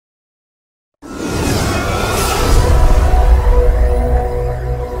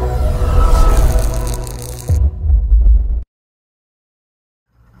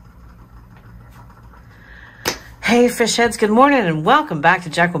Hey fish heads, good morning and welcome back to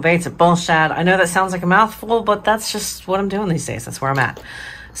Jekyll Baits at Bullshad. I know that sounds like a mouthful, but that's just what I'm doing these days. That's where I'm at.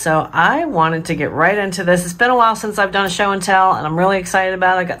 So I wanted to get right into this. It's been a while since I've done a show and tell, and I'm really excited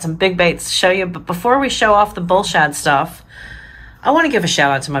about it. I got some big baits to show you, but before we show off the Bullshad stuff, I want to give a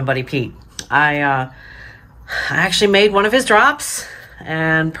shout out to my buddy Pete. I actually made one of his drops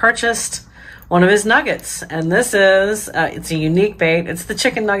and purchased one of his nuggets, and this is it's a unique bait. It's the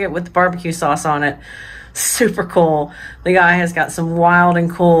chicken nugget with the barbecue sauce on it. Super cool. The guy has got some wild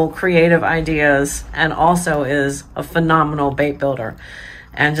and cool creative ideas and also is a phenomenal bait builder.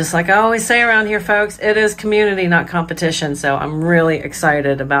 And just like I always say around here, folks, it is community, not competition. So I'm really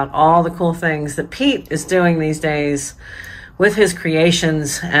excited about all the cool things that Pete is doing these days with his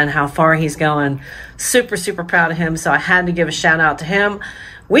creations and how far he's going. Super, super proud of him. So I had to give a shout out to him.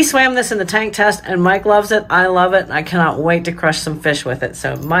 We swam this in the tank test and Mike loves it. I love it. And I cannot wait to crush some fish with it.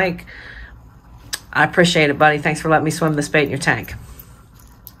 So Mike, I appreciate it, buddy. Thanks for letting me swim this bait in your tank.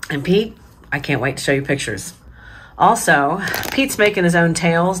 And Pete, I can't wait to show you pictures. Also, Pete's making his own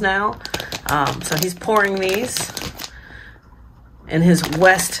tails now. So he's pouring these in his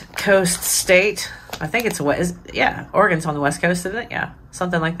West Coast state. I think it's yeah, Oregon's on the West Coast, isn't it? Yeah,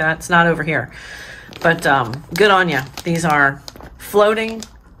 something like that. It's not over here. But good on you. These are floating.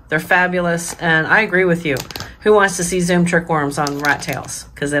 They're fabulous. And I agree with you. Who wants to see zoom trick worms on rat tails?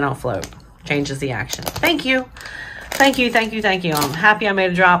 Because they don't float. Changes the action. Thank you. Thank you, thank you, thank you. I'm happy I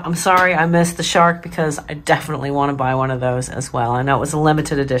made a drop. I'm sorry I missed the shark because I definitely want to buy one of those as well. I know it was a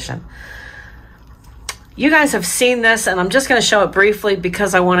limited edition. You guys have seen this, and I'm just going to show it briefly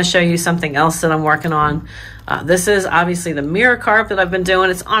because I want to show you something else that I'm working on. This is obviously the mirror carp that I've been doing.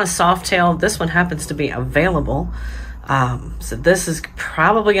 It's on a soft tail. This one happens to be available. So this is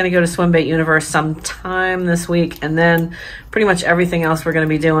probably going to go to Swimbait Universe sometime this week. And then pretty much everything else we're going to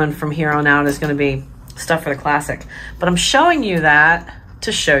be doing from here on out is going to be stuff for the classic. But I'm showing you that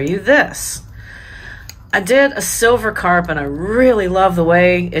to show you this. I did a silver carp and I really love the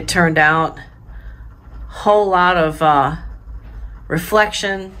way it turned out. Whole lot of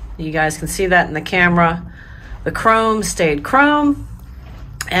reflection. You guys can see that in the camera. The chrome stayed chrome.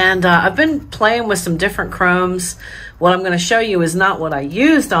 And I've been playing with some different chromes. What I'm going to show you is not what I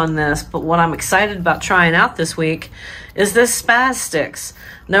used on this, but what I'm excited about trying out this week is this Spaz Sticks.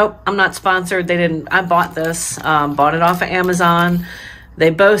 Nope, I'm not sponsored. They didn't. I bought this, bought it off of Amazon. They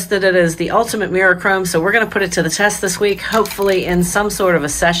boasted it as the ultimate mirror chrome, so we're going to put it to the test this week, hopefully in some sort of a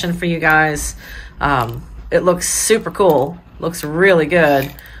session for you guys. It looks super cool. Looks really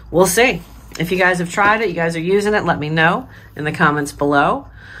good. We'll see. If you guys have tried it, you guys are using it, let me know in the comments below.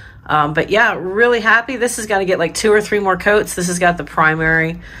 But yeah, really happy. This is going to get like 2 or 3 more coats. This has got the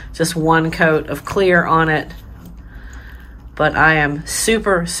primary, just 1 coat of clear on it. But I am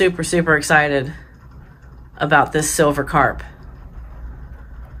super, super, super excited about this silver carp.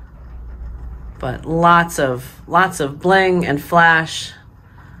 But lots of bling and flash.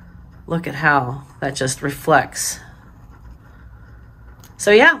 Look at how that just reflects.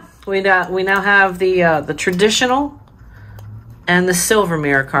 So yeah, we now have the traditional and the silver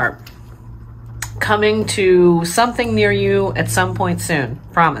mirror carp coming to something near you at some point soon,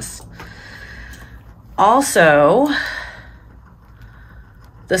 promise. Also,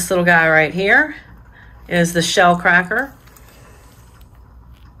 this little guy right here is the shell cracker.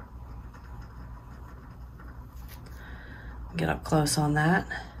 Get up close on that.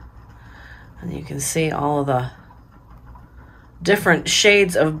 And you can see all of the different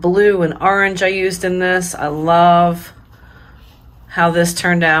shades of blue and orange I used in this. I love how this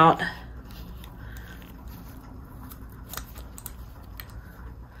turned out.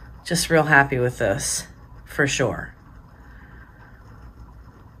 Just real happy with this, for sure.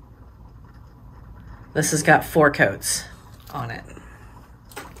 This has got 4 coats on it.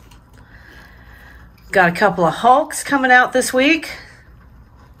 Got a couple of hulks coming out this week.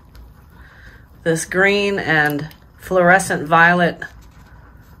 This green and fluorescent violet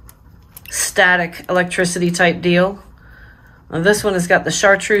static electricity type deal. Now this one has got the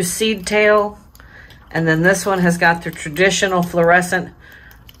chartreuse seed tail, and then this one has got the traditional fluorescent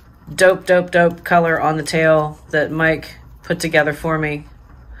dope color on the tail that Mike put together for me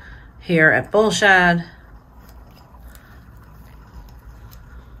here at Bullshad.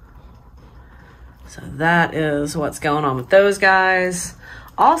 So that is what's going on with those guys.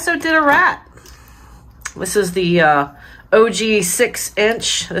 Also did a rat. This is the OG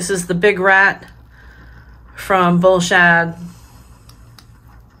 6-inch. This is the big rat from Bullshad.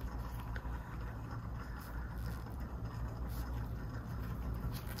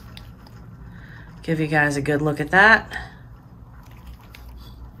 Give you guys a good look at that.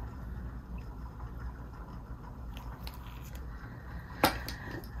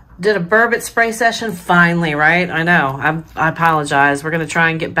 Did a burbot spray session finally, right? I know. I apologize. We're going to try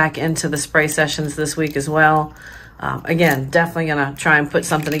and get back into the spray sessions this week as well. Again, definitely going to try and put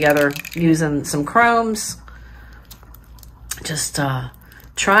something together using some chromes. Just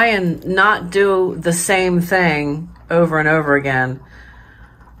try and not do the same thing over and over again.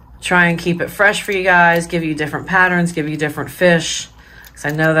 Try and keep it fresh for you guys, give you different patterns, give you different fish. Because I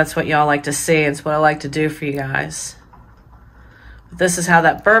know that's what y'all like to see. It's what I like to do for you guys. This is how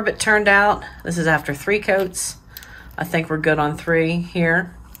that burbot turned out. This is after 3 coats. I think we're good on 3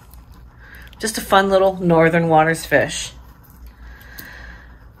 here. Just a fun little Northern Waters fish.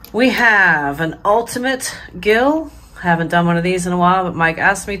 We have an ultimate gill. Haven't done one of these in a while, but Mike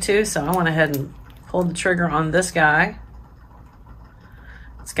asked me to, so I went ahead and pulled the trigger on this guy.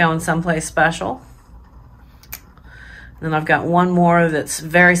 It's going someplace special. And then I've got one more that's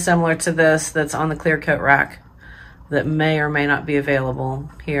very similar to this that's on the clear coat rack that may or may not be available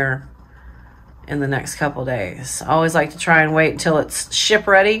here in the next couple days. I always like to try and wait until it's ship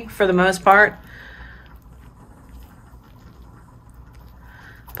ready for the most part.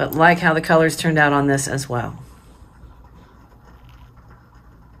 But like how the colors turned out on this as well.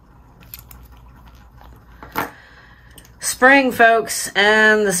 Spring, folks,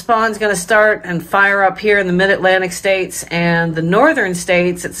 and the spawn's going to start and fire up here in the mid-Atlantic states and the northern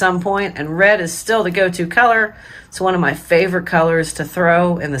states at some point, and red is still the go-to color. It's one of my favorite colors to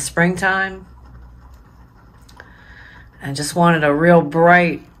throw in the springtime. I just wanted a real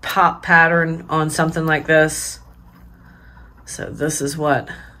bright pop pattern on something like this. So this is what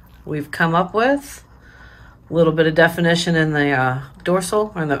we've come up with. A little bit of definition in the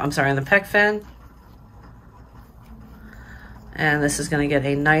dorsal, or in the pec fin. And this is going to get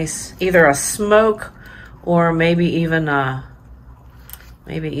a nice, either a smoke or maybe even an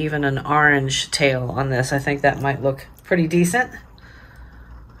orange tail on this. I think that might look pretty decent.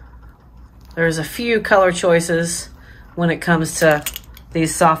 There's a few color choices when it comes to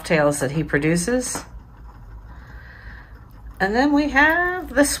these soft tails that he produces. And then we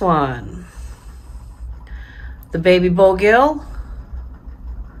have this one, the baby bullgill.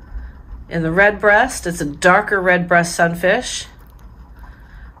 In the red breast, it's a darker red breast sunfish.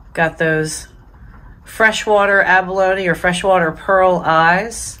 Got those freshwater abalone or freshwater pearl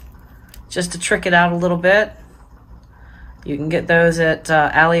eyes, just to trick it out a little bit. You can get those at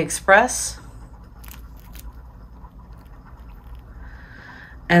AliExpress.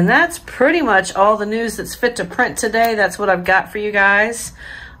 And that's pretty much all the news that's fit to print today. That's what I've got for you guys.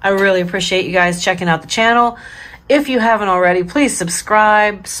 I really appreciate you guys checking out the channel. If you haven't already, please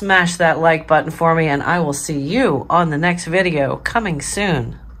subscribe, smash that like button for me, and I will see you on the next video coming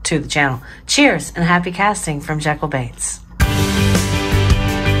soon to the channel. Cheers and happy casting from Jekyll Baits.